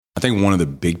think one of the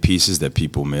big pieces that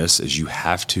people miss is you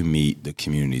have to meet the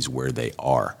communities where they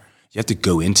are. You have to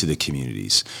go into the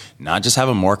communities, not just have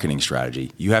a marketing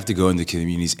strategy. You have to go into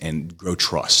communities and grow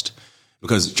trust.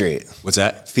 Because street. What's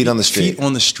that? Feet on the street. Feet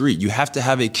on the street. You have to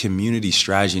have a community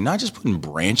strategy, not just putting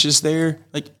branches there.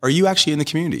 Like, are you actually in the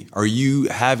community? Are you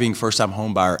having first-time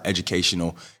homebuyer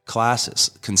educational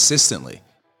classes consistently,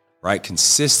 right?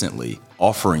 Consistently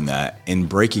offering that and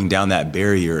breaking down that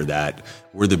barrier that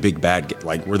we're the big bad,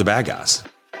 like we're the bad guys.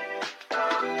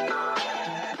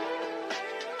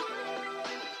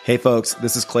 Hey folks,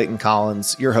 this is Clayton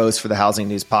Collins, your host for the Housing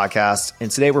News Podcast. And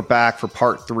today we're back for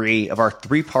part 3 of our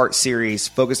 3-part series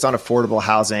focused on affordable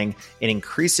housing and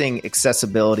increasing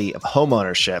accessibility of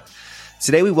homeownership.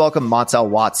 Today we welcome Montell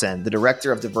Watson, the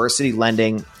Director of Diversity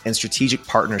Lending and Strategic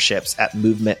Partnerships at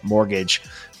Movement Mortgage.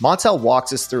 Montell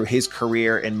walks us through his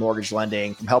career in mortgage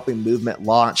lending, from helping Movement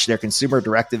launch their consumer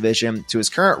direct division to his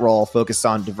current role focused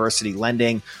on diversity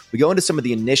lending. We go into some of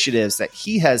the initiatives that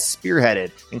he has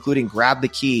spearheaded, including Grab the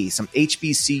Key, some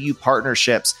HBCU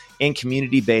partnerships, and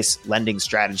community-based lending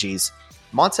strategies.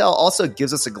 Montell also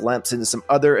gives us a glimpse into some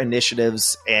other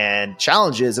initiatives and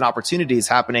challenges and opportunities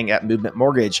happening at Movement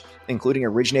Mortgage, including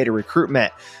originator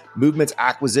recruitment, Movement's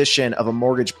acquisition of a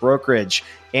mortgage brokerage,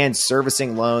 and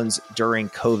servicing loans during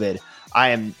COVID.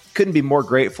 Couldn't be more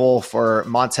grateful for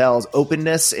Montell's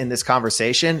openness in this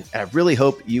conversation. And I really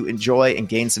hope you enjoy and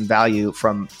gain some value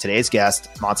from today's guest,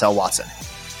 Montell Watson.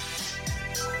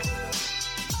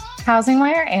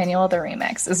 HousingWire Annual The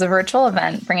Remix is a virtual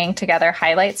event bringing together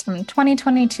highlights from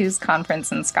 2022's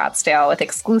conference in Scottsdale with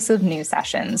exclusive new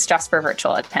sessions just for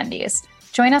virtual attendees.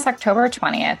 Join us October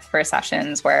 20th for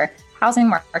sessions where housing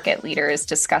market leaders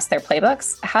discuss their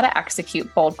playbooks, how to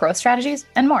execute bold growth strategies,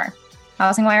 and more.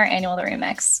 HousingWire Annual The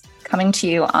Remix, coming to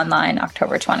you online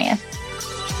October 20th.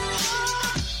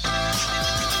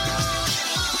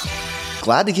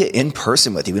 Glad to get in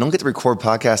person with you. We don't get to record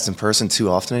podcasts in person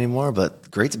too often anymore, but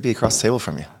great to be across the table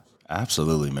from you.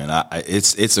 Absolutely, man.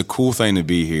 It's a cool thing to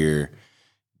be here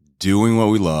doing what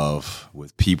we love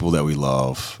with people that we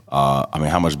love.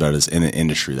 How much better is in an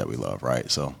industry that we love,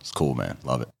 right? So it's cool, man.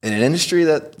 Love it. In an industry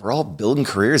that we're all building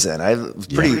careers in. I was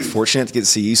pretty fortunate to get to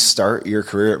see you start your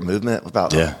career at Movement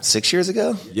about 6 years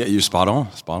ago. Yeah, you're spot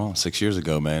on. 6 years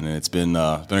ago, man. And it's been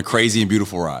a crazy and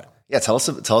beautiful ride. Yeah, tell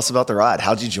us about the ride.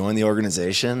 How'd you join the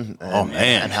organization?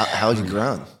 And how have you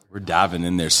grown? We're diving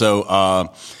in there.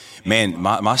 So,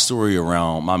 my story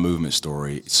around my movement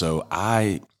story. So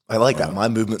I like that, my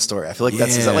movement story. I feel like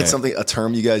is that like a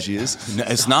term you guys use? No,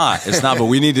 it's not. But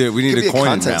we need to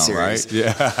coin it now, series. Right?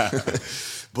 Yeah.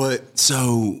 But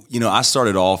so, I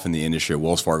started off in the industry at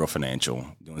Wells Fargo Financial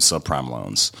doing subprime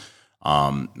loans.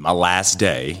 My last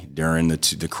day during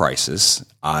the crisis,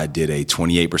 I did a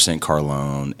 28% car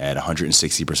loan at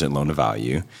 160% loan to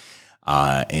value.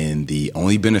 And the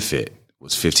only benefit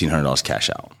was $1,500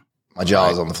 cash out. My jaw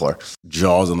is on the floor.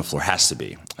 Jaws on the floor, has to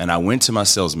be. And I went to my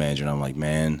sales manager and I'm like,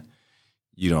 man,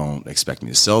 you don't expect me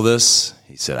to sell this?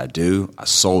 He said, I do. I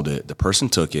sold it. The person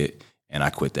took it and I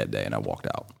quit that day and I walked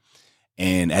out.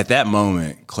 And at that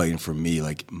moment, Clayton, for me,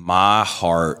 like my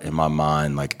heart and my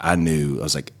mind, like I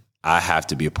was like, I have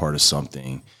to be a part of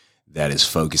something that is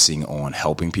focusing on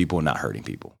helping people, not hurting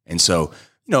people. And so,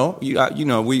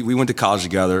 we went to college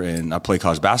together and I played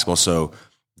college basketball. So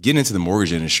getting into the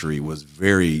mortgage industry was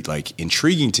very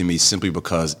intriguing to me simply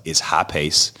because it's high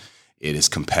pace. It is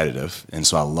competitive. And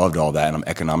so I loved all that and I'm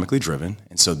economically driven.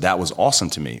 And so that was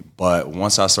awesome to me. But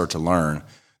once I started to learn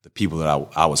the people that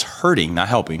I was hurting, not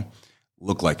helping,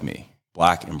 look like me,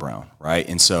 black and brown. Right.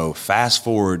 And so fast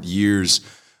forward years,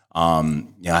 I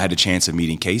had the chance of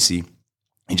meeting Casey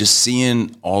and just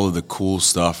seeing all of the cool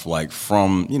stuff,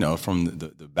 from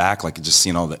the back, just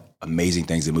seeing all the amazing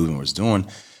things the movement was doing.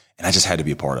 And I just had to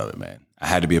be a part of it, man. I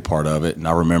had to be a part of it. And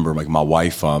I remember my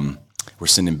wife, we're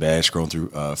sitting in bed scrolling through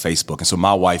Facebook. And so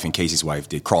my wife and Casey's wife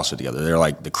did CrossFit together. They're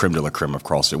like the creme de la creme of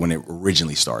CrossFit when it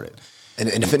originally started.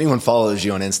 And if anyone follows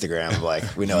you on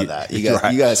Instagram, we know that you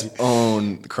guys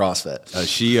own CrossFit.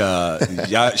 She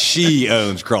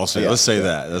owns CrossFit. Let's say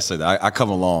that. I come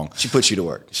along. She puts you to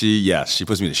work. She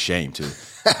puts me to shame too.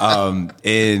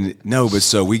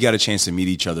 So we got a chance to meet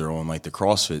each other on the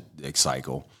CrossFit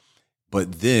cycle.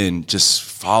 But then just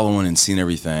following and seeing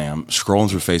everything, I'm scrolling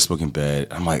through Facebook in bed.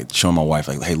 I'm showing my wife,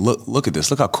 hey, look at this.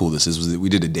 Look how cool this is. We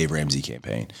did a Dave Ramsey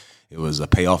campaign. It was a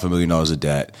pay off $1 million of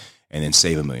debt and then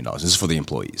save $1 million. This is for the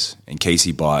employees. And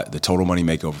Casey bought the total money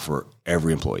makeover for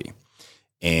every employee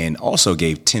and also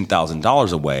gave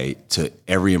 $10,000 away to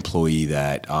every employee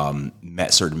that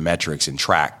met certain metrics and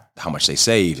tracked how much they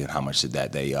saved and how much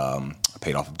that they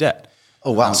paid off of debt.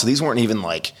 Oh, wow. So these weren't even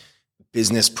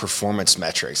business performance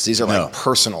metrics. These are like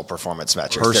personal performance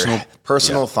metrics.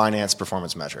 Personal finance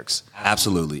performance metrics.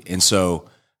 Absolutely. And so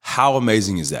how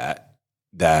amazing is that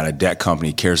a debt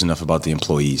company cares enough about the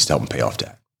employees to help them pay off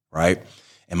debt, right?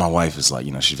 And my wife is like,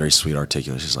 she's very sweet,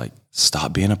 articulate. She's like,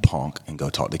 stop being a punk and go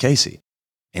talk to Casey.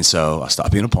 And so I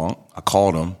stopped being a punk. I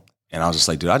called him and I was just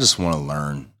like, dude, I just want to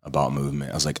learn about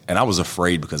movement. I was like, and I was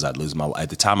afraid because I'd lose at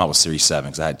the time I was Series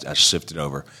 7 because I shifted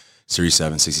over Series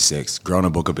 7, 66, grown a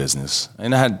book of business.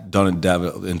 And I had done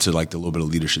it into like the little bit of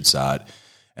leadership side.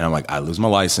 And I'm like, I lose my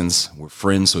license. We're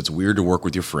friends. So it's weird to work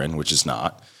with your friend, which is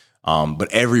not.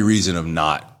 But every reason of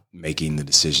not making the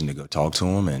decision to go talk to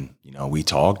him. And, we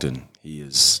talked and he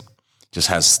just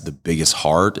has the biggest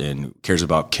heart and cares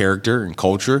about character and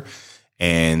culture.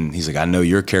 And he's like, I know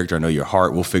your character. I know your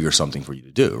heart. We'll figure something for you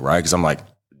to do. Right. Cause I'm like,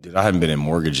 dude, I hadn't been in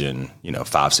mortgage in,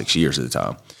 5-6 years at the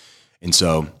time. And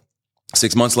so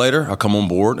 6 months later, I come on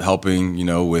board helping,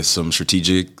 with some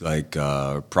strategic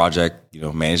project,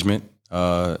 management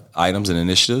items and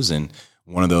initiatives. And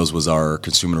one of those was our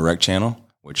consumer direct channel,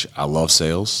 which I love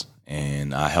sales.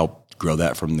 And I helped grow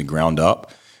that from the ground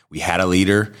up. We had a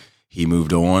leader. He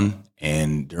moved on.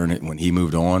 And when he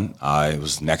moved on, I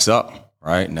was next up.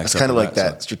 Right. It's kind of like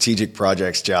that strategic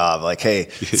projects job. Like, hey,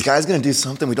 this guy's going to do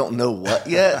something. We don't know what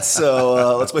yet.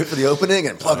 So let's wait for the opening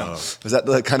and plug him. Was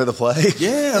that kind of the play?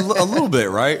 Yeah, a little bit.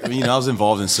 Right. I mean, I was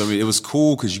involved in so many. It was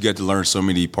cool because you get to learn so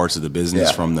many parts of the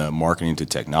business from the marketing to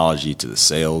technology to the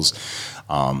sales.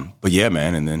 But yeah,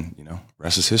 man. And then,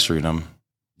 rest is history. And I'm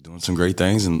doing some great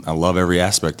things and I love every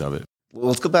aspect of it. Well,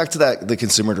 let's go back to the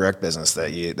consumer direct business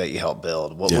that you helped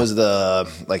build. What was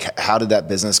how did that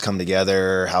business come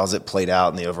together? How's it played out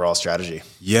in the overall strategy?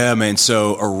 Yeah, man.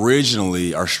 So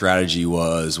originally our strategy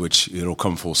was, which it'll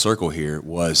come full circle here,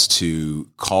 was to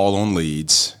call on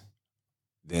leads,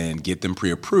 then get them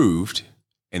pre-approved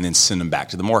and then send them back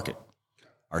to the market.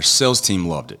 Our sales team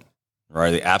loved it,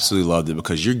 right? They absolutely loved it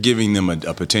because you're giving them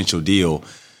a potential deal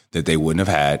that they wouldn't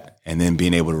have had and then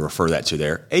being able to refer that to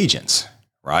their agents.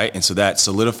 Right. And so that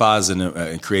solidifies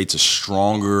and creates a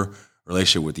stronger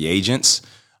relationship with the agents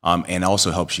and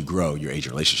also helps you grow your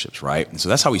agent relationships. Right. And so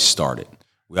that's how we started.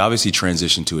 We obviously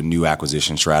transitioned to a new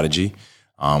acquisition strategy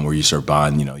where you start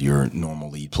buying, your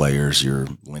normal lead players, your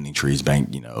lending trees,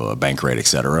 Bankrate, et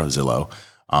cetera, Zillow.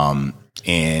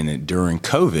 And during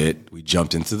COVID, we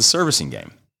jumped into the servicing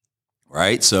game.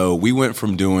 Right. So we went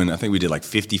from I think we did like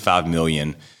 55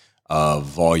 million of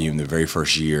volume the very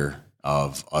first year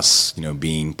of us,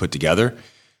 being put together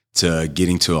to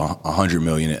getting to 100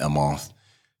 million a month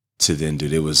to then,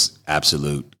 dude, it was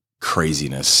absolute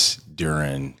craziness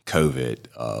during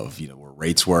COVID of, where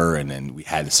rates were. And then we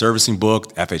had the servicing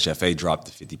book, FHFA dropped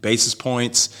to 50 basis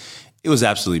points. It was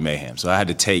absolutely mayhem. So I had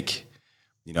to take,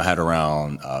 I had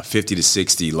around 50 to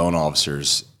 60 loan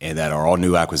officers and that are all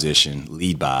new acquisition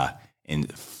lead by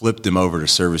and flip them over to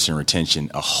service and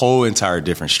retention, a whole entire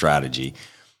different strategy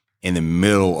in the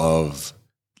middle of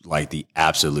like the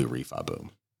absolute refi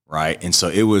boom, right? And so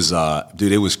it was,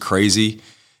 dude, it was crazy,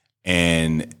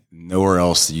 and nowhere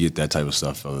else do you get that type of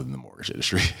stuff other than the mortgage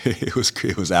industry.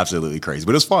 It was absolutely crazy,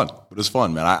 but it was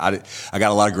fun. Man. I got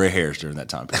a lot of gray hairs during that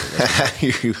time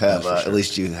period. You have sure. At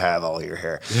least you have all your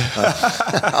hair.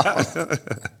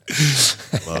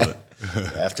 Love it.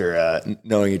 After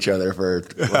knowing each other for.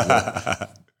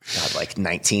 Like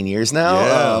 19 years now.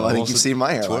 Yeah, I think you've seen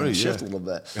my hairline shift a little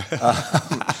bit.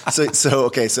 So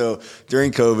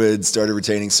during COVID, started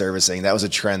retaining servicing. That was a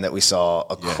trend that we saw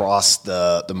across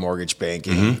the mortgage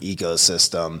banking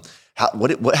ecosystem.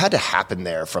 What had to happen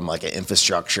there from like an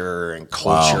infrastructure and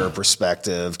culture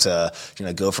perspective to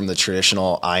go from the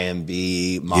traditional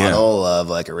IMB model of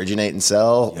like originate and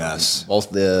sell,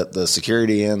 both the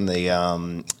security and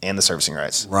the servicing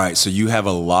rights. Right. So you have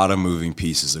a lot of moving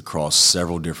pieces across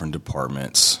several different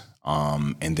departments,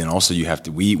 and then also you have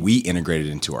to we integrated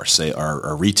into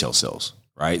our retail sales.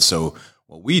 Right. So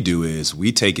what we do is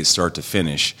we take it start to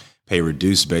finish, pay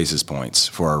reduced basis points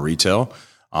for our retail,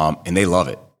 and they love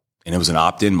it. And it was an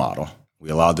opt-in model.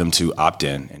 We allowed them to opt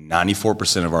in, and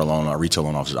 94% of our retail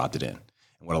loan officers opted in. And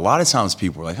what a lot of times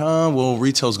people were like,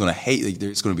 retail's going to hate,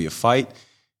 it's going to be a fight.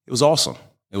 It was awesome.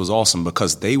 It was awesome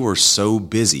because they were so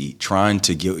busy trying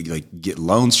to get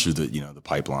loans through the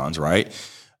pipelines, right?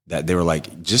 That they were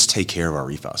like, just take care of our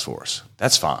refis for us.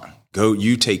 That's fine. Go,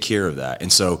 you take care of that.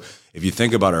 And so if you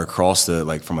think about it across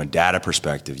from a data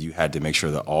perspective, you had to make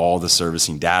sure that all the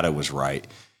servicing data was right.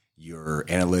 Your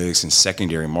analytics and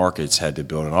secondary markets had to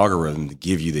build an algorithm to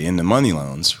give you the in-the-money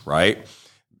loans, right?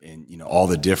 And, all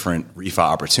the different refi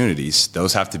opportunities,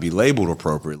 those have to be labeled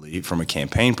appropriately from a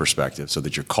campaign perspective so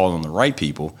that you're calling the right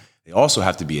people they also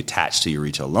have to be attached to your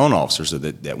retail loan officer so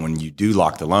that when you do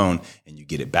lock the loan and you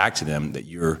get it back to them,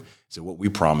 so what we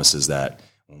promise is that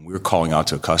when we're calling out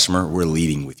to a customer, we're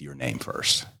leading with your name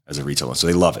first as a retailer. So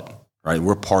they love it, right?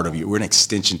 We're part of you. We're an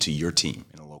extension to your team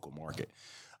in a local market.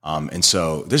 And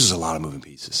so there's just a lot of moving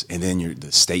pieces. And then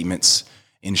the statements,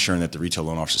 ensuring that the retail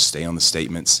loan officers stay on the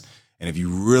statements. And if you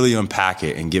really unpack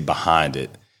it and get behind it,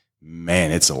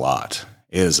 man, it's a lot.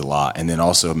 It is a lot. And then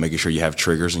also making sure you have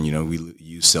triggers. And, we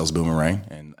use Sales Boomerang,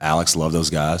 and Alex love those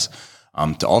guys,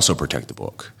 to also protect the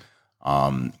book.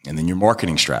 And then your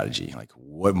marketing strategy, like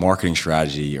what marketing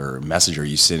strategy or message are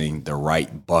you sending the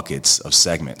right buckets of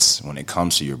segments when it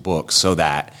comes to your book, so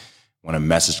that when a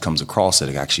message comes across that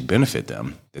it actually benefit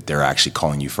them, that they're actually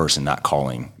calling you first and not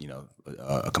calling,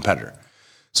 a competitor.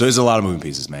 So there's a lot of moving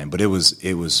pieces, man, but it was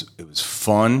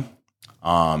fun.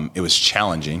 It was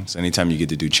challenging. So anytime you get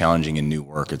to do challenging and new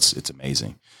work, it's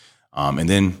amazing. And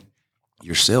then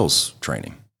your sales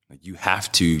training, like you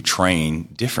have to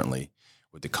train differently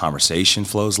what the conversation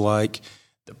flows like,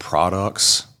 the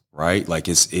products, right? Like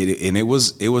it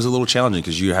was a little challenging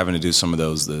because you're having to do some of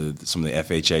the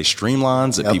FHA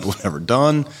streamlines that people have never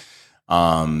done.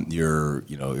 Your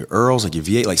EARLs, like your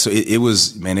VA, like, so it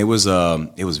was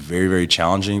very, very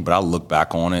challenging, but I look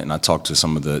back on it and I talked to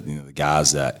some of the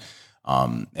guys that,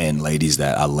 and ladies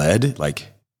that I led, like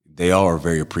they all are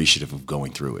very appreciative of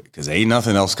going through it because ain't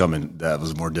nothing else coming that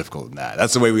was more difficult than that.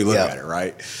 That's the way we look at it,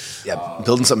 right? Yeah,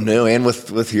 building something new and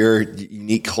with your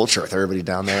unique culture with everybody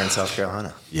down there in South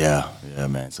Carolina. Yeah,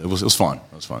 man. So it was fun.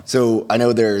 It was fun. So I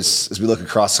know as we look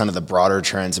across kind of the broader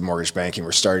trends in mortgage banking,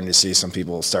 we're starting to see some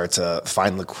people start to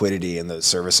find liquidity in those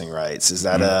servicing rights. Is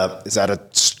that a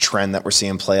trend that we're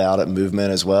seeing play out at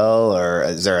Movement as well, or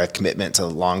is there a commitment to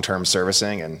long-term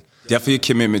servicing? And definitely a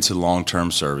commitment to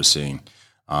long-term servicing.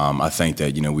 I think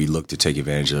that, we look to take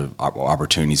advantage of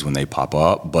opportunities when they pop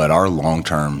up, but our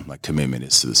long-term commitment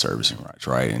is to the servicing rights,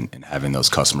 right? And having those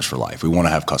customers for life. We want to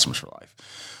have customers for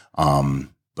life.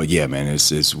 But yeah, man,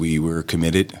 we're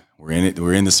committed. We're in it.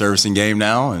 We're in the servicing game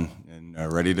now and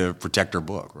ready to protect our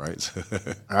book, right?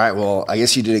 All right. Well, I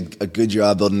guess you did a good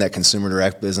job building that consumer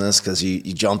direct business because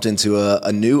you jumped into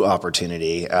a new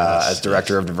opportunity as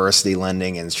Director of Diversity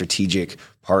Lending and Strategic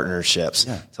Partnerships.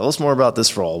 Yeah. Tell us more about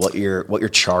this role, what your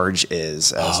charge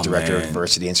is as Director of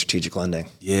Diversity and Strategic Lending.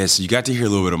 Yeah, so you got to hear a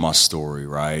little bit of my story,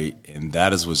 right? And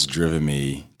that is what's driven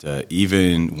me to,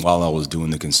 even while I was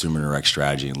doing the consumer direct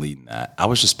strategy and leading that, I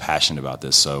was just passionate about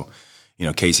this. So,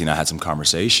 Casey and I had some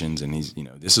conversations, and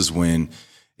this is when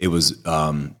it was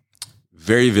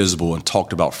very visible and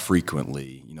talked about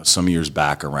frequently, some years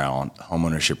back around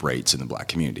homeownership rates in the Black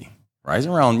community, right?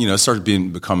 Around, it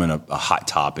started becoming a hot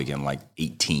topic in like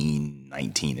 18,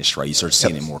 19-ish, right? You start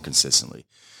seeing it more consistently.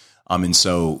 And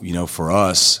so, for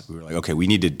us, we were like, okay, we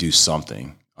need to do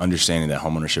something, understanding that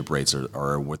homeownership rates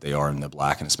are what they are in the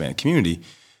Black and Hispanic community.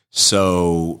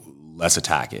 So let's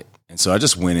attack it. And so I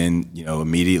just went in,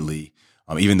 immediately.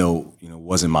 Even though, it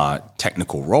wasn't my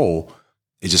technical role,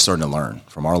 it just started to learn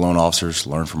from our loan officers,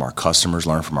 learn from our customers,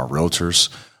 learn from our realtors.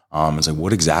 It's like,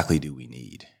 what exactly do we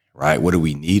need, right? What do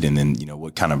we need? And then,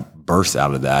 what kind of birthed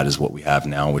out of that is what we have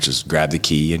now, which is Grab the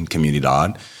Key and Community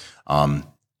Dodd.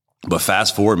 But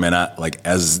fast forward, man,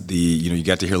 as you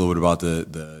got to hear a little bit about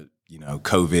the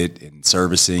COVID and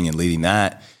servicing and leading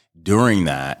that. During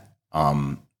that,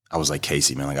 I was like,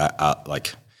 Casey, man,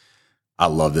 I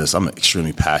love this. I'm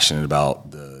extremely passionate about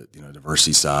the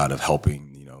diversity side of helping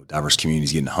diverse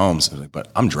communities get into homes.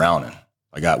 But I'm drowning.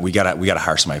 We gotta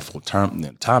hire somebody full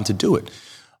time to do it.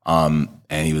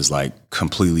 And he was like,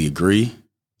 completely agree.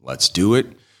 Let's do it.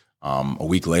 A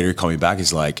week later, he called me back.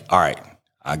 He's like, all right,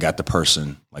 I got the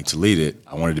person to lead it.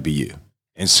 I wanted to be you.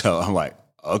 And so I'm like,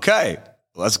 okay,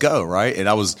 let's go. Right. And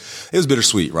it was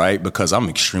bittersweet, right? Because I'm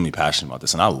extremely passionate about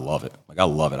this and I love it. I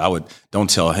love it. Don't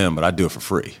tell him, but I do it for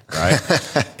free. Right.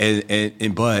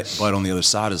 but on the other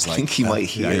side is like, I think he might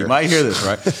hear. Yeah, he might hear this,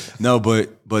 right? No, but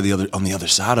on the other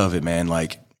side of it, man,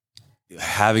 like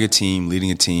having a team, leading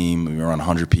a team around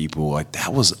 100 people,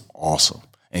 that was awesome.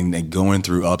 And going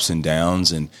through ups and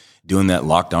downs and doing that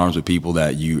locked arms with people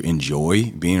that you enjoy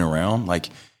being around,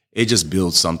 it just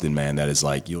builds something, man, that is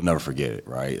you'll never forget it,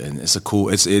 right? And it's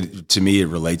to me, it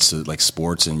relates to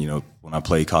sports. And, when I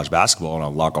play college basketball and I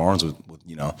lock arms with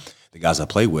the guys I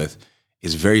play with,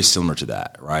 it's very similar to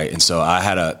that, right? And so I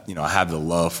have the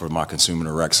love for my consumer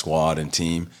direct squad and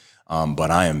team,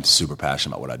 but I am super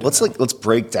passionate about what I do. Let's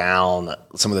break down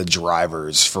some of the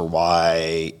drivers for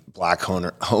why Black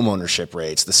home ownership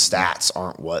rates, the stats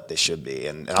aren't what they should be.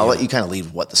 And I'll let you kind of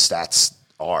lead what the stats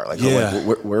are.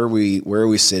 Where are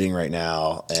we sitting right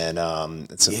now? And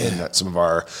in some of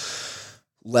our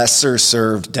lesser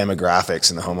served demographics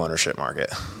in the homeownership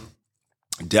market?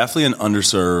 Definitely an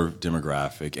underserved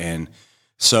demographic. And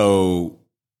so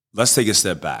let's take a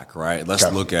step back, right? Let's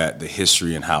look at the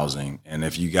history in housing. And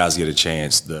if you guys get a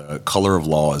chance, The Color of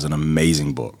Law is an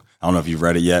amazing book. I don't know if you've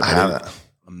read it yet. I haven't.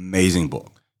 Amazing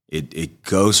book. It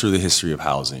goes through the history of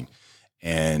housing,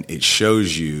 and it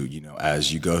shows you,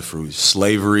 as you go through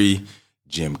slavery,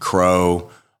 Jim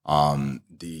Crow,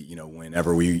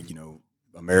 whenever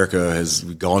America has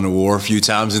gone to war a few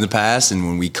times in the past, and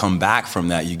when we come back from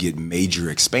that, you get major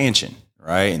expansion,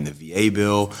 right? And the VA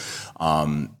bill.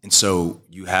 And so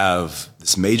you have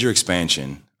this major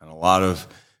expansion and a lot of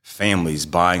families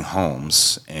buying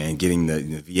homes and getting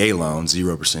the VA loan,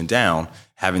 0% down,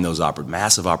 having those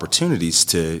massive opportunities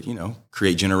to,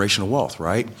 create generational wealth,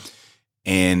 right?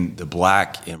 And the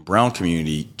Black and brown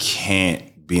community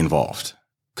can't be involved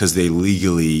because they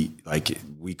legally,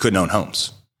 we couldn't own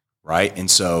homes. Right. And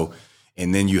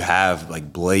then you have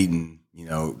blatant,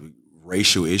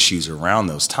 racial issues around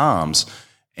those times.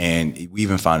 And we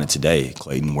even find it today,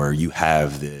 Clayton, where you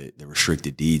have the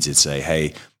restricted deeds that say,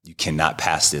 hey, you cannot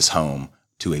pass this home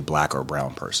to a Black or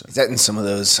brown person. Is that in some of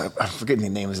those, I'm forgetting the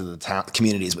names of the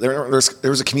communities, but there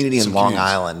was a community in Long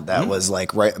Island that was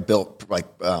built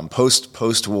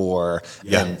post-war,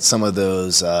 and some of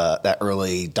those, that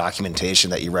early documentation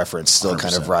that you referenced still 100%.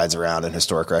 Kind of rides around in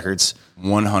historic records.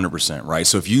 100%, right?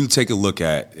 So if you take a look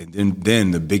at, and then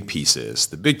the big piece is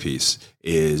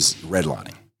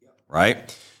redlining,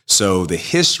 right? So the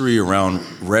history around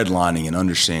redlining and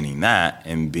understanding that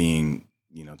and being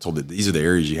told that these are the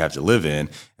areas you have to live in.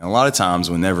 And a lot of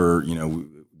times whenever,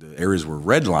 the areas were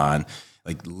redlined,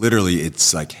 literally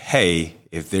it's hey,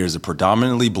 if there's a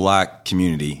predominantly Black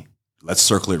community, let's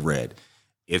circle it red.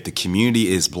 If the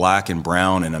community is Black and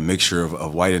brown and a mixture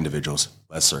of white individuals,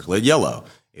 let's circle it yellow.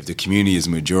 If the community is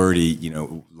majority,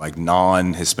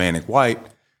 non-Hispanic white,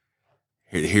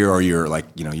 here are your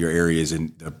your areas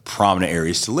and the prominent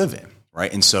areas to live in,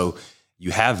 right? And so you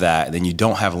have that, and then you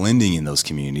don't have lending in those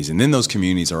communities. And then those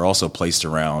communities are also placed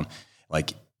around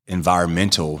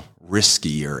environmental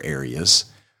riskier areas.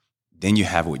 Then you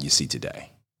have what you see today.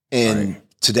 And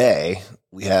today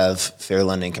we have fair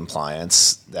lending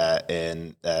compliance that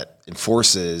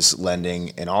enforces lending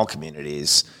in all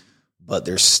communities, but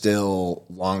there's still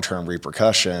long-term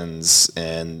repercussions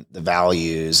and the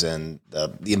values and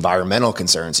the environmental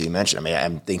concerns you mentioned. I mean,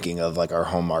 I'm thinking of our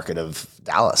home market of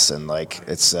Dallas, and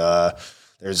it's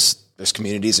there's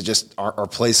communities that just are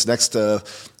placed next to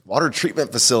water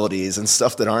treatment facilities and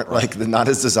stuff that aren't not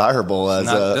as desirable as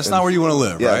that's not where you want to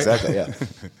live, yeah, right? Exactly, yeah.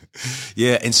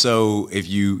 Yeah, and so if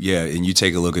you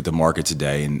take a look at the market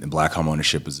today, and Black home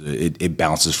ownership it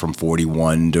bounces from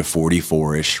 41 to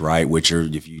 44ish, right? Which are,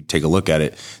 if you take a look at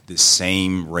it, the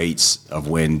same rates of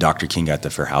when Dr. King got the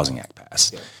Fair Housing Act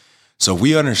passed. Yeah. So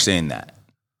we understand that,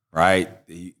 right?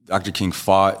 Dr. King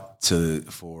fought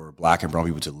for Black and brown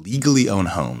people to legally own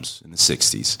homes in the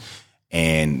 60s.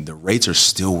 And the rates are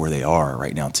still where they are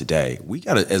right now today. We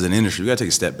got to, as an industry, we got to take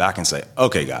a step back and say,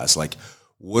 okay, guys,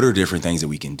 what are different things that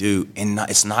we can do? And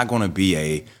it's not going to be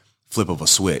a flip of a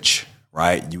switch,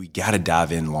 right? We got to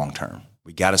dive in long term.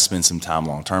 We got to spend some time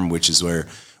long term, which is where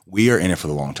we are in it for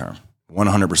the long term,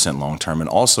 100% long term, and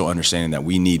also understanding that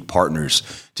we need partners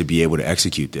to be able to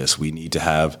execute this. We need to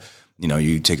have,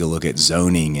 you take a look at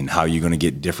zoning and how you're going to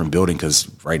get different building, because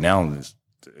right now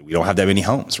we don't have that many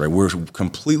homes, right? We're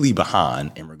completely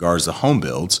behind in regards to home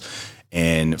builds,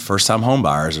 and first-time home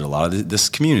buyers are a lot of this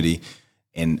community,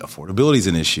 and affordability is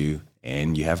an issue,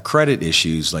 and you have credit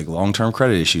issues, long-term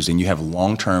credit issues, and you have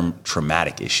long-term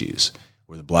traumatic issues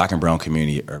where the Black and brown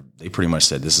community they pretty much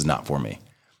said, this is not for me.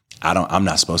 I'm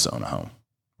not supposed to own a home,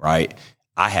 right?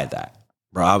 I had that.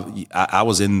 Bro, I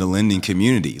was in the lending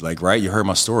community, right? You heard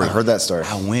my story. I heard that story.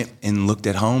 I went and looked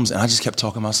at homes, and I just kept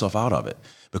talking myself out of it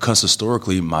because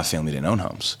historically my family didn't own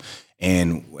homes.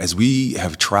 And as we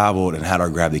have traveled and had our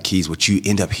grab the keys, what you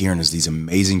end up hearing is these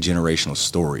amazing generational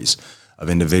stories of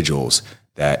individuals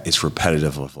that it's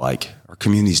repetitive of our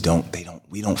communities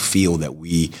we don't feel that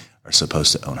we are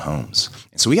supposed to own homes.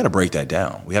 And so we got to break that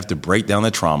down. We have to break down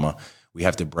the trauma. We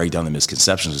have to break down the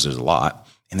misconceptions, because there's a lot.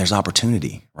 And there's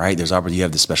opportunity, right? You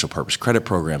have the special purpose credit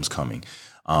programs coming.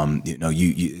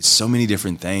 So many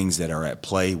different things that are at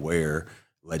play where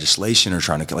legislation are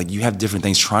trying to, you have different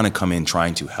things trying to come in,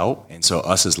 trying to help. And so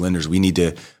us as lenders, we need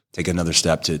to take another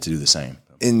step to do the same.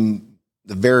 In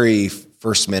the very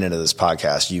first minute of this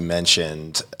podcast, you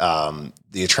mentioned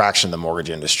the attraction of the mortgage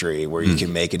industry, where you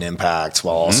can make an impact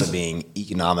while also being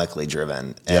economically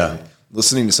driven. And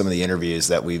listening to some of the interviews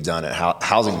that we've done at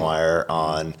Housing Wire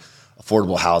on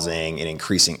affordable housing and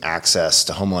increasing access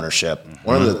to homeownership,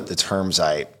 one of the terms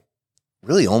I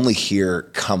really only hear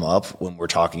come up when we're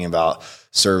talking about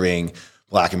serving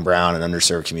Black and brown and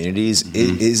underserved communities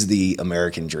is the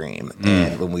American dream.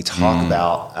 And when we talk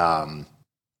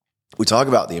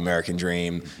about the American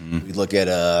dream, we look at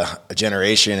a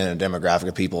generation and a demographic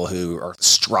of people who are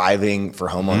striving for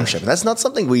homeownership. And that's not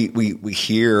something we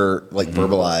hear like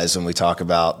verbalized when we talk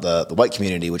about the white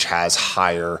community, which has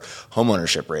higher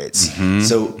homeownership rates.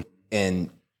 So, and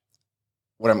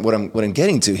what I'm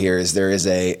getting to here is there is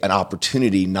an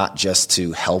opportunity not just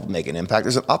to help make an impact.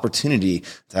 There's an opportunity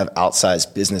to have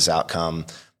outsized business outcome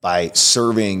by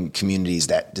serving communities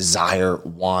that desire,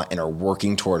 want, and are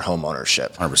working toward home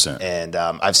ownership. 100%. And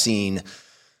I've seen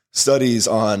studies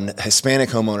on Hispanic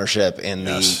home ownership and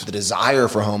the desire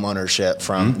for home ownership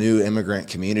from new immigrant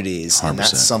communities. 100%. And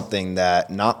that's something that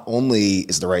not only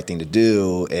is the right thing to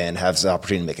do and has the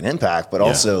opportunity to make an impact, but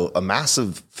also a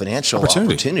massive financial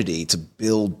opportunity to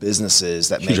build businesses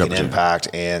that make an impact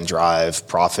and drive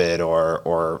profit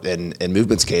or in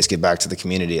Movement's case, give back to the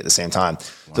community at the same time.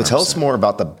 100%. So tell us more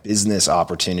about the business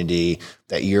opportunity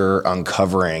that you're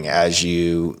uncovering as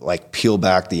you like peel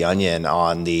back the onion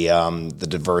on the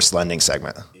diverse lending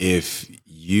segment. If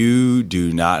you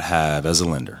do not have, as a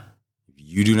lender, if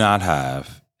you do not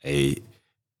have a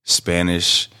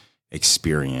Spanish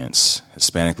experience,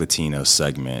 Hispanic Latino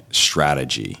segment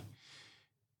strategy,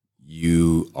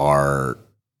 you are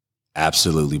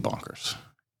absolutely bonkers.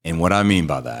 And what I mean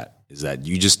by that is that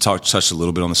you just touched a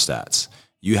little bit on the stats.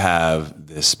 You have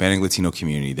the Hispanic Latino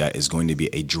community that is going to be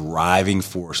a driving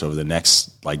force over the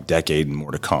next like decade and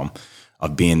more to come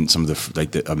of being some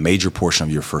of a major portion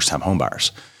of your first time home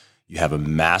buyers. You have a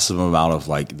massive amount of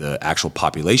like the actual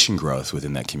population growth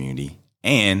within that community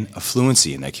and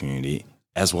affluency in that community,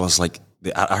 as well as like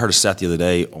I heard a stat the other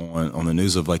day on the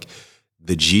news of like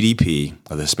the GDP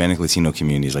of the Hispanic Latino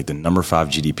community is like the number 5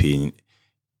 GDP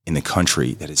in the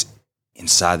country that is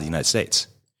inside the United States.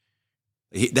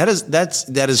 That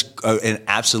is an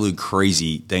absolute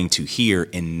crazy thing to hear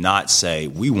and not say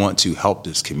we want to help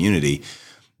this community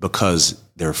because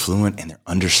they're affluent and they're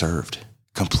underserved,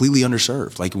 completely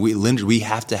underserved. Like we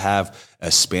have to have a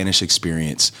Spanish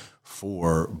experience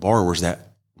for borrowers that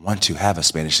want to have a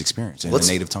Spanish experience and a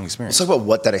native tongue experience. Let's talk about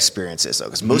what that experience is, though,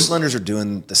 because most lenders are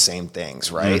doing the same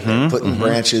things, right? They're putting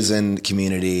branches in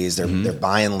communities, they're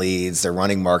buying leads, they're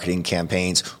running marketing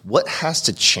campaigns. What has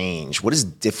to change? What is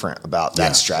different about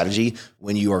that strategy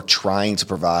when you are trying to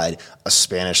provide a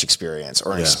Spanish experience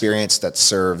or an experience that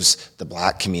serves the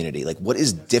Black community? Like, what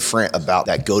is different about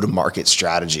that go-to-market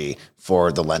strategy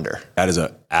for the lender? That is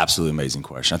an absolutely amazing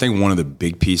question. I think one of the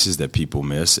big pieces that people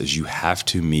miss is you have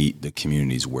to meet the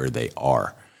communities where they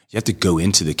are. You have to go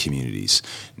into the communities,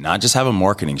 not just have a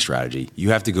marketing strategy. You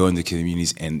have to go into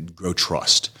communities and grow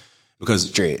trust.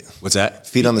 Because what's that?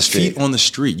 Feet on the street. Feet on the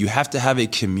street. You have to have a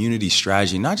community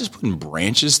strategy, not just putting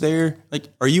branches there. Like,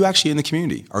 are you actually in the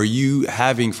community? Are you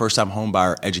having first-time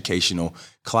homebuyer educational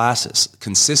classes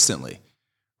consistently,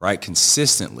 right?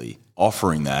 Consistently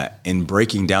offering that and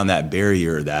breaking down that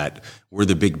barrier that we're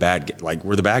the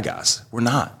we're the bad guys. We're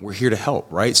not. We're here to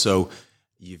help, right? So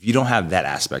if you don't have that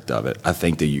aspect of it, I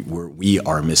think that we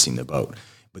are missing the boat.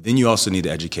 But then you also need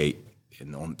to educate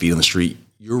and feet on the street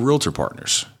your realtor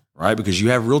partners, right? Because you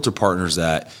have realtor partners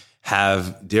that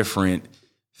have different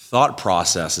thought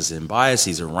processes and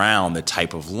biases around the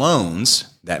type of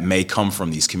loans that may come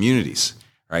from these communities.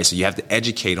 Right, so you have to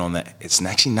educate on that. It's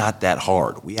actually not that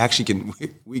hard. We actually can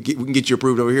get you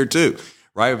approved over here too,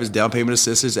 right? If it's down payment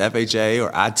assistance, FHA,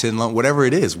 or I-10 loan, whatever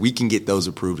it is, we can get those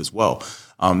approved as well.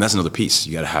 That's another piece.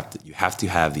 You have to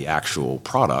have the actual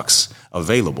products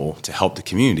available to help the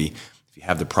community. If you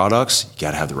have the products, you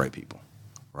got to have the right people,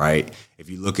 right? If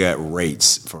you look at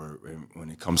rates for when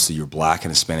it comes to your Black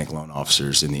and Hispanic loan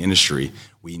officers in the industry,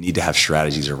 we need to have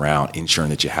strategies around ensuring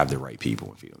that you have the right people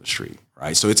and feet on the street.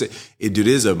 Right. So it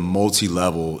is a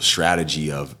multi-level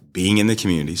strategy of being in the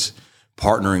communities,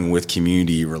 partnering with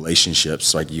community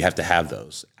relationships. Like you have to have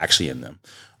those actually in them.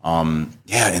 And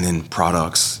then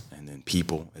products and then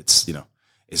people.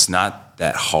 It's not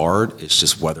that hard. It's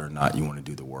just whether or not you want to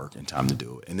do the work and time to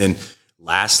do it. And then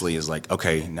lastly is like,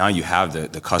 okay, now you have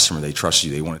the customer, they trust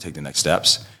you, they want to take the next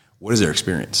steps. What is their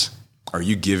experience? Are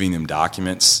you giving them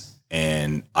documents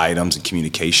and items and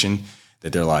communication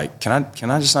that they're like, can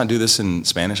I just not do this in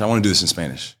Spanish? I want to do this in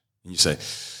Spanish. And you say,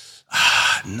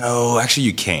 no, actually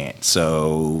you can't.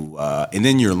 So, and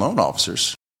then your loan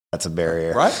officers. That's a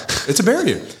barrier. Right? It's a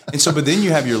barrier. And so, but then you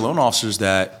have your loan officers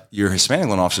your Hispanic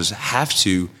loan officers have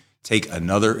to take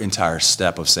another entire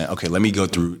step of saying, okay, let me go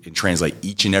through and translate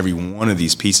each and every one of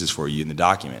these pieces for you in the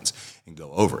documents and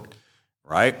go over it.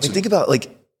 right? I mean, think about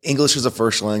like English as a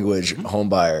first language home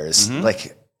buyers.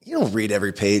 Like, you don't read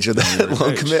every page of the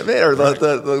loan commitment or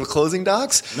the closing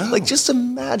docs. No. Like, just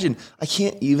imagine. I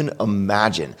can't even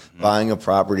imagine buying a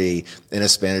property in a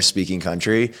Spanish-speaking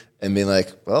country and being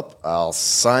like, well, I'll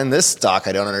sign this doc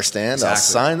I don't understand. Exactly. I'll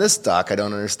sign this doc I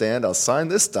don't understand. I'll sign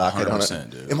this doc I don't understand.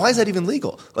 Dude. And why is that even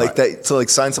legal? Like that to like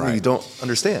sign something you don't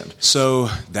understand? So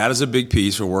that is a big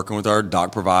piece. We're working with our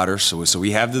doc providers. So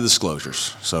we have the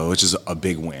disclosures, which is a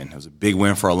big win. It was a big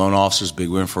win for our loan officers, big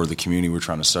win for the community we're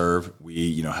trying to serve.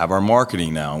 We, have our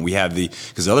marketing now, and we have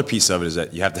because the other piece of it is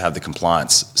that you have to have the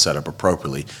compliance set up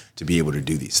appropriately to be able to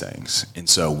do these things. And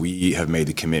so we have made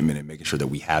the commitment in making sure that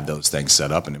we have those things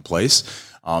set up and in place.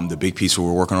 The big piece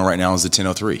we're working on right now is the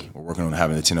 1003. We're working on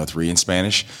having the 1003 in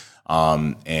Spanish.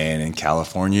 And in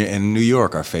California and New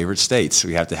York, our favorite states,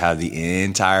 we have to have the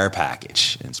entire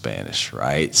package in Spanish,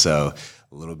 right? So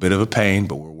a little bit of a pain,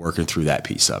 but we're working through that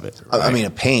piece of it. Right? I mean, a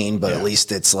pain, but at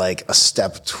least it's like a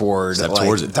step towards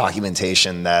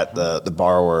documentation that the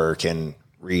borrower can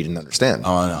read and understand.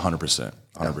 100%.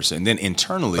 100%. And then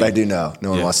internally, but I do know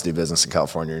no one wants to do business in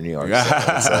California or New York.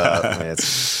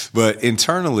 So but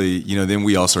internally, then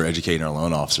we also are educating our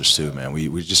loan officers too, man.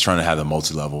 We're just trying to have the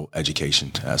multi-level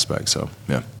education aspect. So,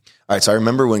 yeah. All right. So I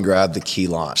remember when Grab the Key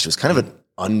launched, it was kind of an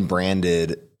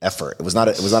unbranded effort. It was not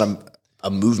a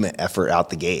movement effort out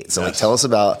the gate. So like, tell us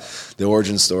about the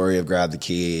origin story of Grab the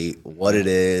Key, what it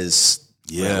is,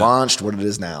 when it launched, what it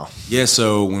is now. Yeah.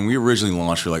 So when we originally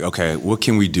launched, we're like, okay, what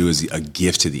can we do as a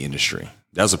gift to the industry?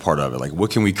 That was a part of it. Like, what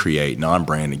can we create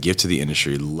non-branded, give to the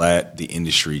industry, let the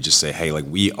industry just say, hey, like,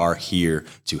 we are here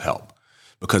to help.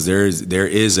 Because there's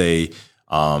a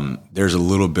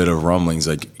little bit of rumblings,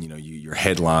 like, your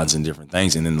headlines and different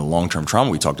things. And then the long-term trauma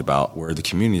we talked about, where the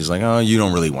community is like, oh, you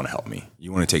don't really want to help me.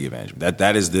 You want to take advantage of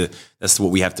me. That's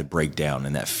what we have to break down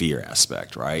in that fear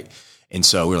aspect, right? And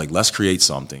so we're like, let's create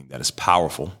something that is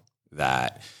powerful,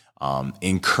 that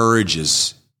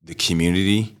encourages the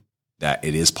community that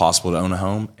it is possible to own a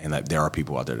home, and that there are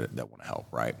people out there that want to help,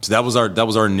 right? So that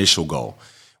was our initial goal.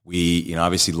 We,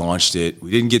 obviously launched it. We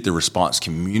didn't get the response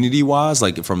community-wise,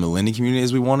 like from the lending community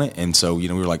as we wanted, and so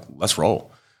we were like, let's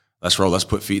roll. Let's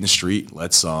put feet in the street.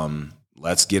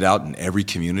 Let's get out in every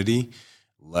community.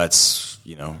 Let's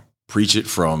preach it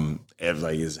from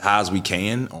like as high as we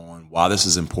can on why this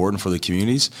is important for the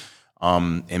communities.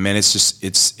 And man,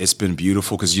 it's been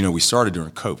beautiful because we started during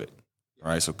COVID.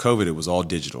 Right, so COVID, it was all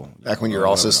digital. Back when you're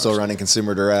also still running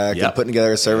consumer direct and putting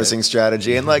together a servicing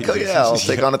stragy and like, I'll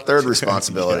take on a third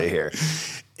responsibility here.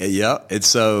 Yeah, and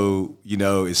so,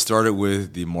 it started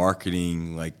with the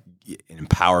marketing, like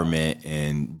empowerment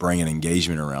and bringing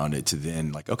engagement around it to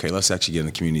then like, okay, let's actually get in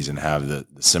the communities and have the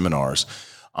seminars.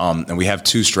 And we have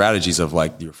two strategies of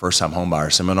like your first time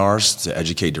homebuyer seminars to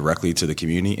educate directly to the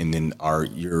community, and then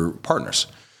your partners.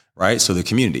 Right. So the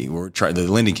community, we're trying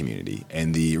the lending community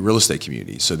and the real estate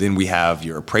community. So then we have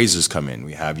your appraisers come in,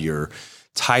 we have your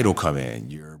title come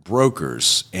in, your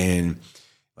brokers. And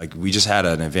like we just had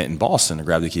an event in Boston, a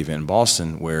Grab the Key event in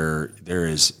Boston, where there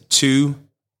is two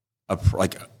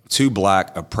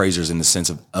black appraisers in the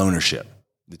sense of ownership.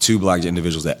 The two black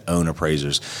individuals that own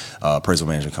appraisal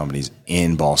management companies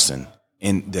in Boston.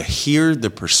 And to hear the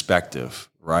perspective,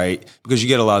 right? Because you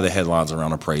get a lot of the headlines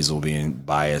around appraisal being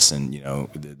biased and,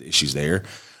 the issues there.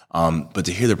 But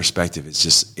to hear the perspective,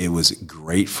 it was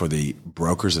great for the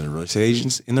brokers and the real estate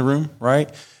agents in the room,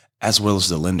 right? As well as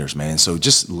the lenders, man. So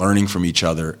just learning from each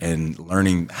other and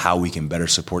learning how we can better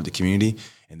support the community,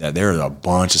 and that there are a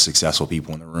bunch of successful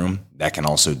people in the room that can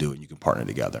also do it. You can partner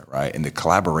together, right? And the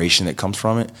collaboration that comes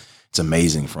from it, it's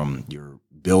amazing, from your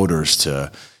builders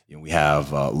to, we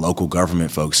have local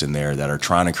government folks in there that are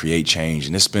trying to create change.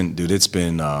 And it's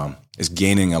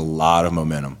gaining a lot of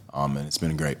momentum. And it's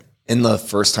been great. In the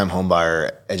first time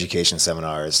homebuyer education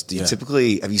seminars, do you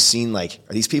typically, have you seen are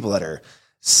these people that are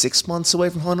 6 months away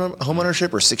from home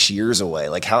ownership or 6 years away?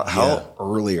 Like how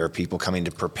early are people coming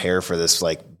to prepare for this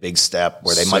big step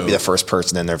where they might be the first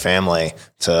person in their family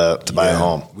to buy a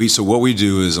home? So what we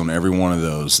do is on every one of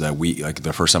those that we, like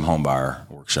the first time homebuyer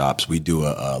workshops, we do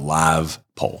a live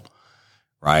poll,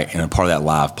 right? And a part of that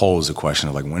live poll is a question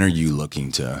of when are you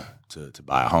looking to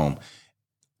buy a home?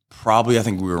 Probably, I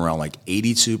think we were around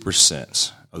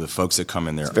 82% of the folks that come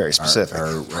in there. It's very specific.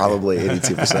 Probably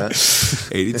 82%.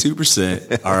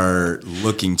 82% are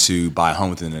looking to buy a home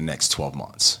within the next 12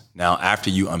 months. Now,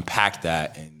 after you unpack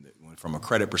that, and from a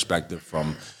credit perspective,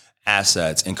 from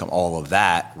assets, income, all of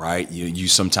that, right? You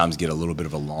sometimes get a little bit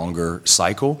of a longer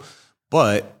cycle,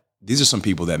 but these are some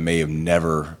people that may have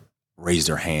never raised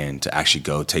their hand to actually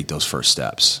go take those first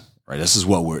steps. right? This is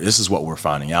what we're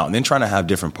finding out. And then trying to have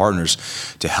different partners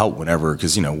to help whenever,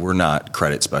 because, we're not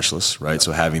credit specialists, right?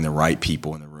 So having the right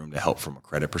people in the room to help from a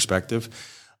credit perspective,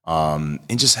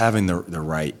 and just having the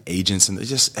right agents and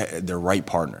just the right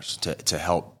partners to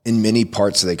help. In many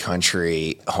parts of the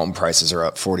country, home prices are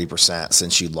up 40%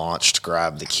 since you launched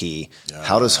Grab the Key. Yeah,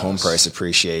 how does home price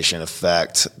appreciation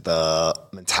affect the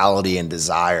mentality and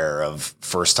desire of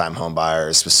first-time home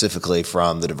buyers, specifically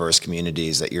from the diverse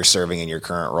communities that you're serving in your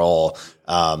current role,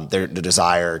 the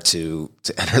desire to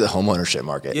enter the homeownership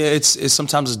market? Yeah, it's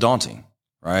sometimes daunting,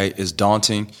 right? It's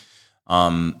daunting.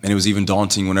 And it was even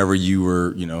daunting whenever you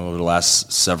were, over the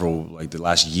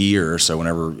last year or so,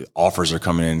 whenever offers are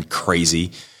coming in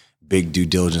crazy, big due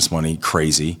diligence money,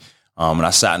 crazy. And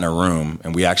I sat in a room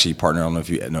and we actually partnered, I don't know if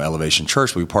you know Elevation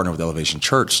Church, but we partnered with Elevation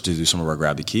Church to do some of our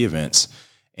Grab the Key events.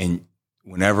 And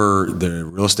whenever the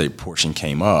real estate portion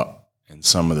came up and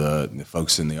some of the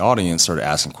folks in the audience started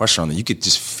asking questions on that, you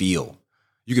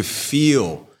could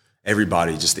feel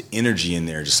everybody, just the energy in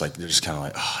there, just like they're just kind of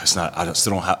like, oh, it's not. I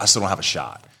still don't have a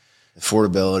shot.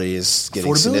 Affordability is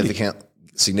getting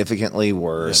significantly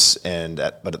worse,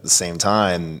 yeah. But at the same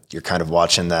time, you're kind of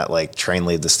watching that like train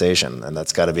leave the station, and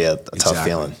that's got to be a tough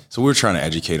feeling. So we're trying to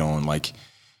educate on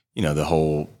the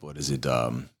whole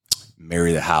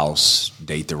marry the house,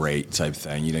 date the rate type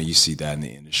thing. You see that in the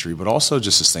industry, but also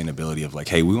just sustainability of like,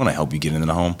 hey, we want to help you get into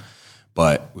the home,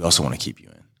 but we also want to keep you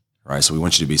in. Right. So we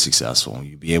want you to be successful.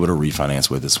 You be able to refinance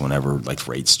with us whenever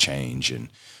rates change. And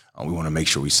we want to make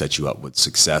sure we set you up with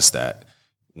success that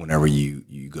whenever you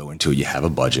go into it, you have a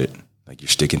budget, like you're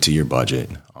sticking to your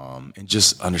budget, and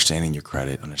just understanding your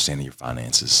credit, understanding your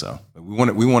finances. So we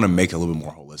want to make it a little bit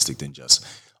more holistic than just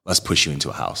let's push you into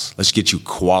a house. Let's get you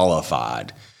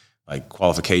qualified, like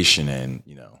qualification and,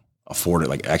 afford it,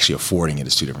 like actually affording it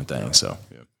is two different things. So,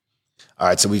 yeah. All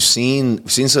right, so we've seen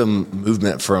some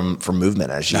movement from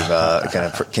movement as you've kind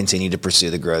of continued to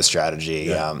pursue the growth strategy,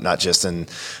 yeah. Not just in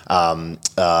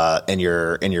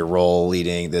your role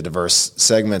leading the diverse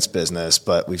segments business,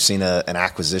 but we've seen an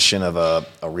acquisition of a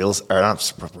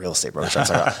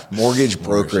mortgage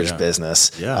brokerage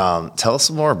business. Yeah. Tell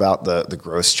us more about the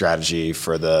growth strategy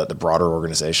for the broader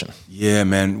organization. Yeah,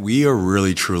 man, we are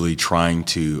really truly trying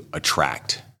to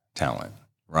attract talent,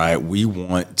 right? We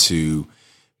want to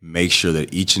make sure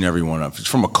that each and every one of,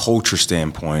 from a culture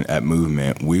standpoint at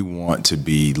Movement, we want to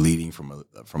be leading from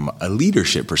a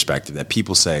leadership perspective that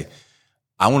people say,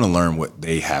 I want to learn what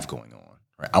they have going on.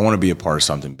 Right? I want to be a part of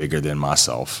something bigger than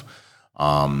myself.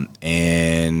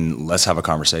 And let's have a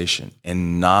conversation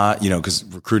and not, because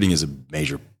recruiting is a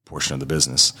major portion of the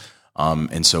business.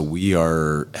 And so we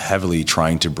are heavily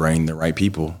trying to bring the right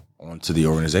people onto the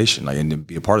organization, and to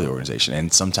be a part of the organization.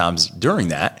 And sometimes during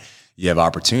that, you have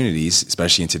opportunities,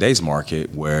 especially in today's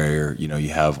market, where you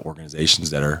have organizations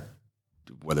that are,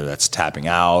 whether that's tapping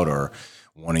out or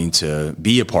wanting to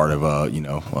be a part of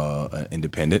an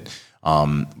independent.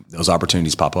 Those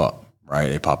opportunities pop up, right?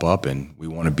 They pop up, and we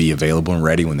want to be available and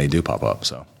ready when they do pop up.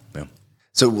 So, yeah.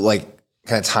 So, kind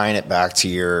of tying it back to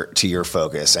your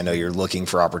focus. I know you're looking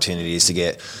for opportunities to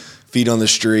get feet on the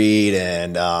street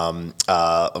and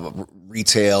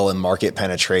retail and market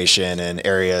penetration in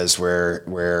areas where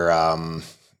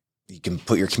you can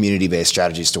put your community-based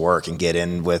strategies to work and get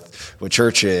in with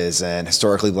churches and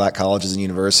historically Black colleges and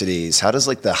universities. How does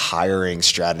the hiring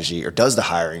strategy, or does the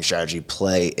hiring strategy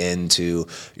play into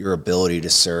your ability to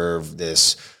serve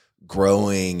this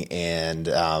growing and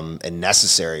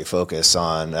necessary focus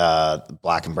on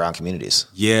Black and brown communities?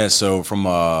 Yeah. So from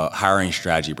a hiring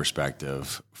strategy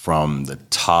perspective, from the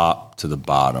top to the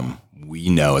bottom, we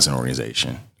know as an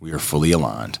organization, we are fully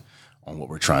aligned on what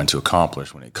we're trying to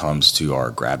accomplish when it comes to our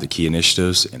Grab the Key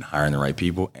initiatives and hiring the right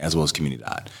people, as well as community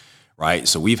diet, right?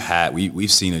 So we've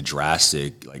seen a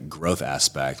drastic growth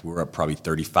aspect. We're up probably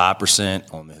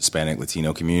 35% on the Hispanic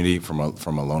Latino community from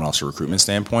a loan officer recruitment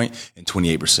standpoint, and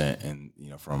 28%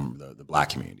 from the Black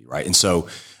community, right? And so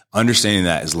understanding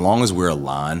that as long as we're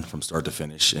aligned from start to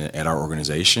finish at our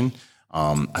organization,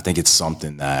 I think it's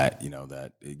something that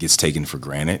that it gets taken for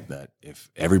granted, that if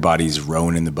everybody's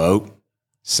rowing in the boat,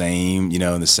 same,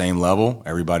 in the same level,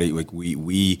 everybody,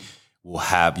 we will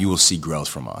have, you will see growth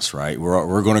from us, right?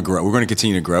 We're going to grow. We're going to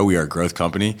continue to grow. We are a growth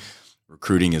company.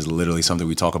 Recruiting is literally something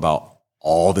we talk about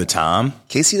all the time.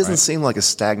 Casey doesn't seem like a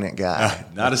stagnant guy.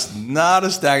 Not a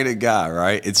stagnant guy,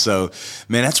 right? And so,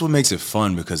 man, that's what makes it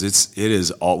fun, because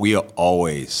we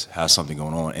always have something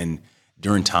going on. And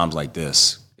during times like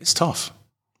this, it's tough.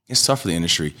 It's tough for the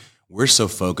industry. We're so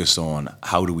focused on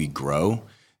how do we grow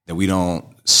that we don't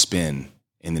spin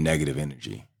in the negative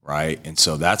energy, right? And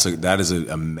so that is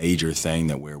a major thing,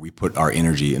 that where we put our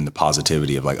energy in the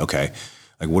positivity of okay,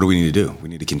 like, what do we need to do? We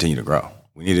need to continue to grow.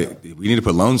 We need to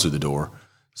put loans through the door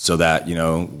so that,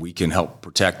 we can help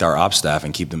protect our ops staff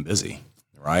and keep them busy.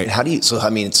 Right. And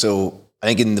so I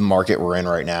think in the market we're in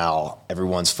right now,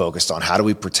 everyone's focused on how do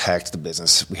we protect the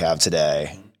business we have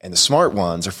today? And the smart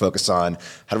ones are focused on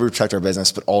how do we protect our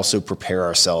business, but also prepare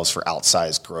ourselves for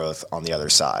outsized growth on the other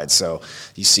side. So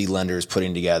you see lenders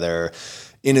putting together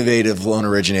innovative loan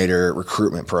originator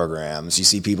recruitment programs. You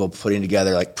see people putting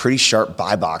together like pretty sharp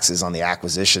buy boxes on the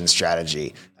acquisition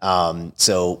strategy.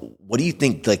 So what do you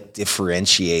think like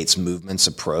differentiates Movement's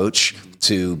approach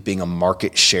to being a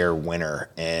market share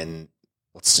winner in,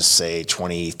 let's just say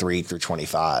 23 through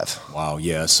 25? Wow.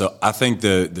 Yeah. So I think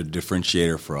the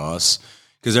differentiator for us,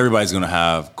 because everybody's going to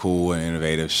have cool and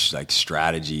innovative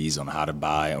strategies on how to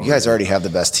buy. You guys already have the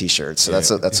best T-shirts, so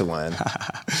that's a win.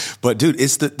 But dude,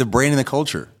 it's the brand and the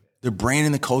culture. The brand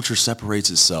and the culture separates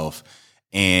itself,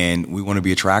 and we want to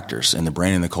be attractors, and the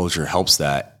brand and the culture helps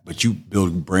that. But you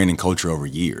build brand and culture over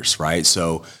years, right?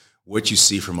 So what you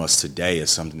see from us today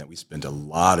is something that we spent a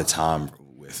lot of time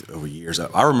with over years.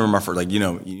 I remember my first,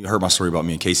 you heard my story about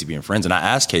me and Casey being friends, and I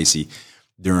asked Casey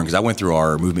because I went through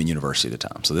our Movement University at the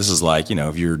time. So this is like,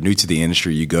 if you're new to the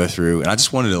industry, you go through, and I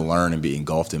just wanted to learn and be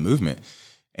engulfed in movement.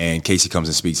 And Casey comes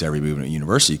and speaks every Movement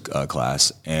University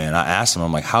class. And I asked him,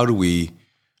 I'm like, how do we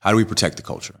protect the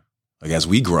culture? Like, as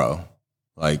we grow,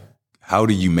 like, how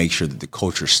do you make sure that the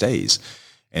culture stays?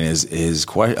 And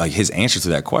his answer to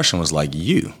that question was like,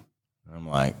 you. And I'm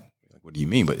like, what do you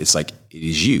mean? But it's like, it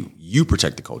is you. You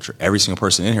protect the culture. Every single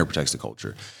person in here protects the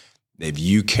culture. If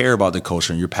you care about the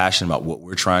culture and you're passionate about what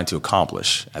we're trying to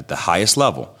accomplish at the highest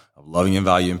level of loving and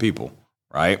valuing people,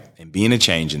 right? And being a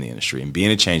change in the industry and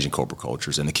being a change in corporate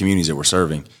cultures and the communities that we're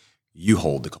serving, you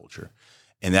hold the culture.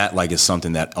 And that is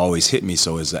something that always hit me.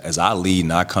 So as I lead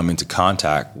and I come into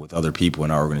contact with other people in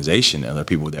our organization, other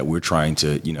people that we're trying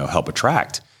to, help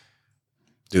attract,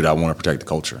 dude, I want to protect the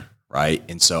culture, right?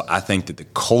 And so I think that the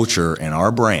culture and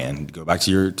our brand, go back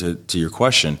to your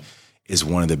question, is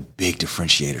one of the big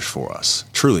differentiators for us.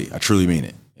 Truly, I truly mean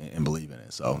it and believe in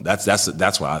it. So that's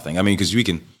what I think. I mean, because we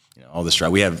can, all this.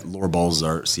 We have Laura Bowles as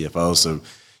our CFO, so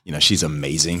she's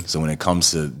amazing. So when it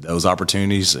comes to those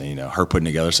opportunities, her putting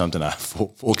together something, I have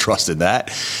full trust in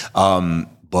that.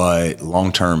 But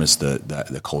long term, it's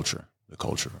the culture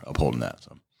upholding that.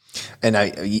 So.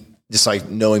 And just like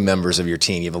knowing members of your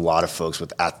team, you have a lot of folks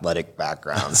with athletic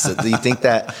backgrounds. So do you think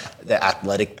that the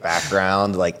athletic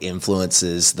background like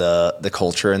influences the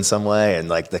culture in some way and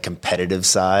like the competitive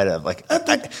side of like,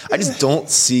 I just don't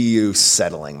see you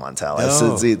settling, Montell.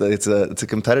 No. It's a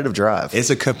competitive drive. It's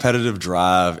a competitive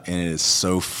drive and it is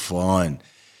so fun.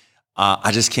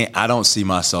 I just can't, I don't see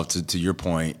myself to your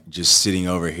point, just sitting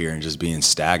over here and just being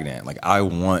stagnant. Like I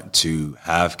want to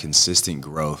have consistent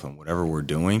growth on whatever we're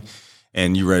doing.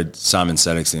 And you read Simon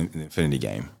Sinek's Infinity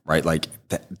Game, right? Like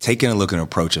taking a look and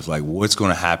approach of like what's going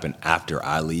to happen after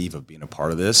I leave of being a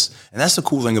part of this. And that's the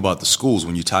cool thing about the schools.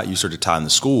 When you start to tie in the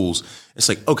schools, it's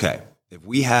like, okay, if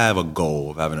we have a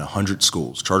goal of having 100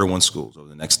 schools, Charter 1 schools over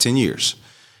the next 10 years,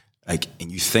 like,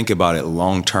 and you think about it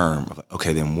long term,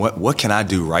 okay, then what can I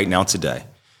do right now today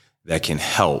that can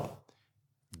help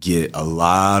get a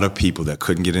lot of people that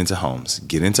couldn't get into homes,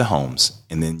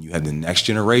 and then you have the next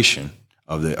generation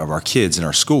of our kids in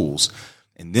our schools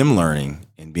and them learning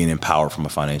and being empowered from a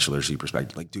financial literacy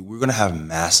perspective. Like, dude, we're going to have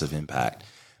massive impact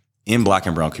in Black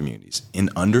and brown communities, in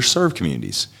underserved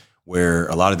communities where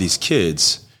a lot of these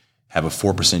kids have a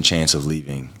 4% chance of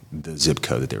leaving the zip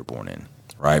code that they were born in,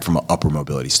 right? From an upper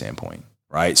mobility standpoint,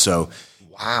 right? So,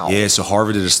 wow. Yeah, so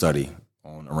Harvard did a study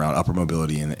around upper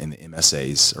mobility in the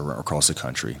MSAs across the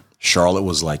country. Charlotte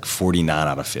was like 49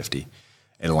 out of 50.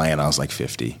 Atlanta was like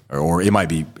 50, or it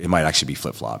might actually be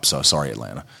flip flop. So sorry,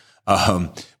 Atlanta.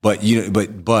 But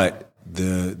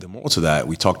the moral to that,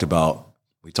 we talked about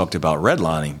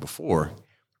redlining before.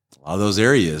 A lot of those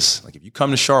areas, like if you come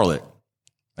to Charlotte,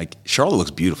 like Charlotte looks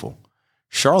beautiful.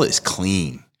 Charlotte is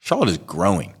clean. Charlotte is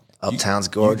growing. Uptown's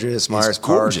gorgeous. Myers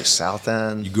Park, South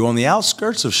End. You go on the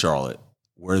outskirts of Charlotte,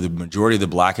 where the majority of the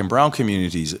Black and brown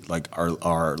communities like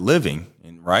are living,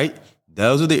 and right.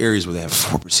 Those are the areas where they have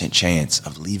a 4% chance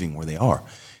of leaving where they are.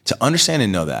 To understand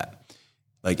and know that,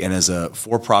 like, and as a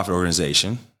for-profit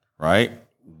organization, right,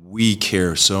 we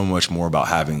care so much more about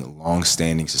having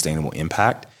long-standing, sustainable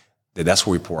impact that's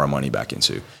where we pour our money back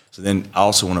into. So then I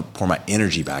also want to pour my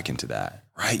energy back into that,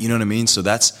 right? You know what I mean? So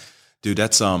that's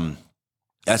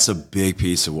a big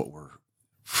piece of what we're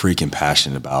freaking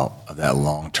passionate about, of that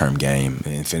long-term game,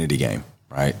 the infinity game,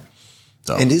 right?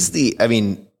 So, and the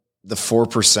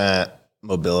 4%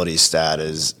 mobility stat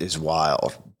is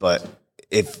wild, but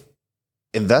if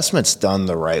investments done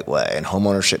the right way and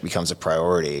homeownership becomes a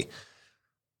priority,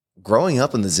 growing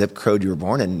up in the zip code you were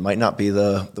born in might not be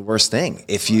the worst thing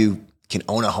if you can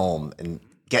own a home and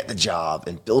get the job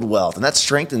and build wealth. And that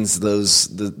strengthens the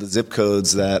zip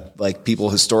codes that like people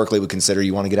historically would consider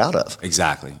you want to get out of.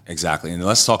 Exactly. And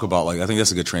let's talk about, like, I think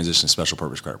that's a good transition, special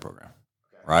purpose credit program,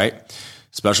 right?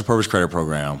 Special purpose credit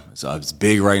program. It's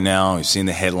big right now. You've seen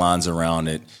the headlines around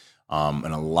it.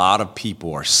 And a lot of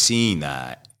people are seeing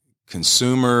that.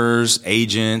 Consumers,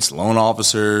 agents, loan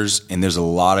officers, and there's a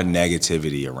lot of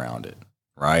negativity around it,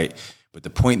 right? But the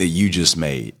point that you just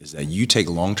made is that you take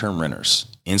long-term renters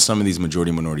in some of these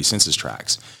majority minority census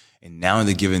tracts, and now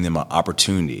they're giving them an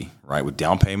opportunity, right, with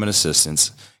down payment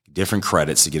assistance, different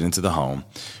credits to get into the home,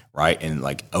 right, and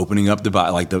like opening up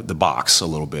the box a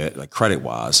little bit, like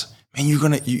credit-wise. Man,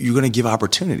 you're gonna give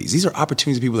opportunities. These are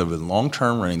opportunities to people that have been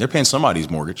long-term renting. They're paying somebody's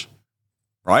mortgage,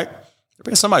 right? They're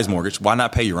paying somebody's mortgage. Why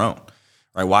not pay your own,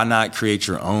 right? Why not create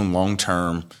your own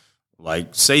long-term like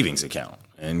savings account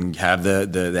and have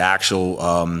the actual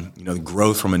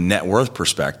growth from a net worth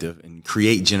perspective and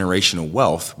create generational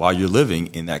wealth while you're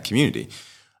living in that community?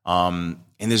 And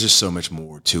there's just so much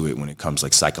more to it when it comes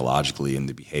like psychologically and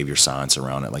the behavior science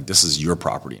around it. Like, this is your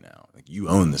property now. Like, you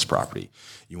own this property.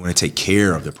 You want to take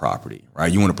care of the property, right?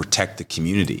 You want to protect the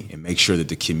community and make sure that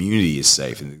the community is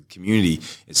safe and the community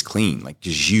is clean, like,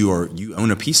 because you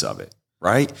own a piece of it,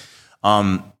 right?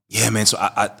 Yeah, man. So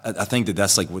I think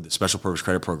that's like with the special purpose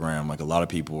credit program, like a lot of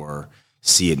people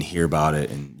see it and hear about it,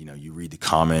 and you read the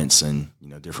comments and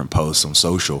different posts on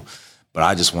social. But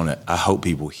I hope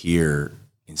people hear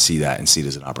and see that and see it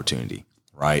as an opportunity,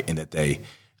 right? And that they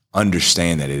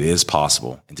understand that it is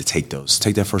possible, and to take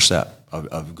that first step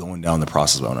of going down the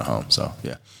process of owning a home. So,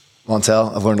 yeah.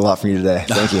 Montell, I've learned a lot from you today.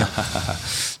 Thank you.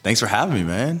 Thanks for having me,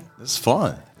 man. This is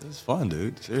fun. This is fun,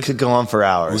 dude. Seriously. Could go on for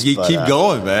hours. We keep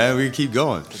going, man. We can keep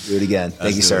going. Do it again.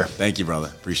 Thank you, sir. Thank you, brother.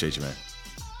 Appreciate you, man.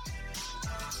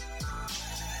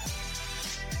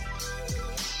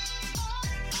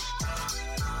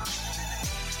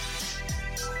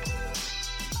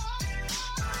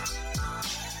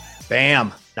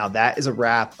 Bam. Now that is a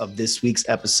wrap of this week's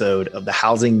episode of the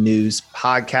Housing News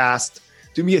Podcast.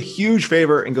 Do me a huge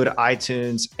favor and go to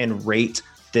iTunes and rate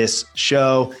this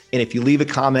show. And if you leave a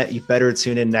comment, you better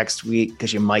tune in next week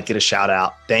because you might get a shout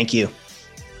out. Thank you.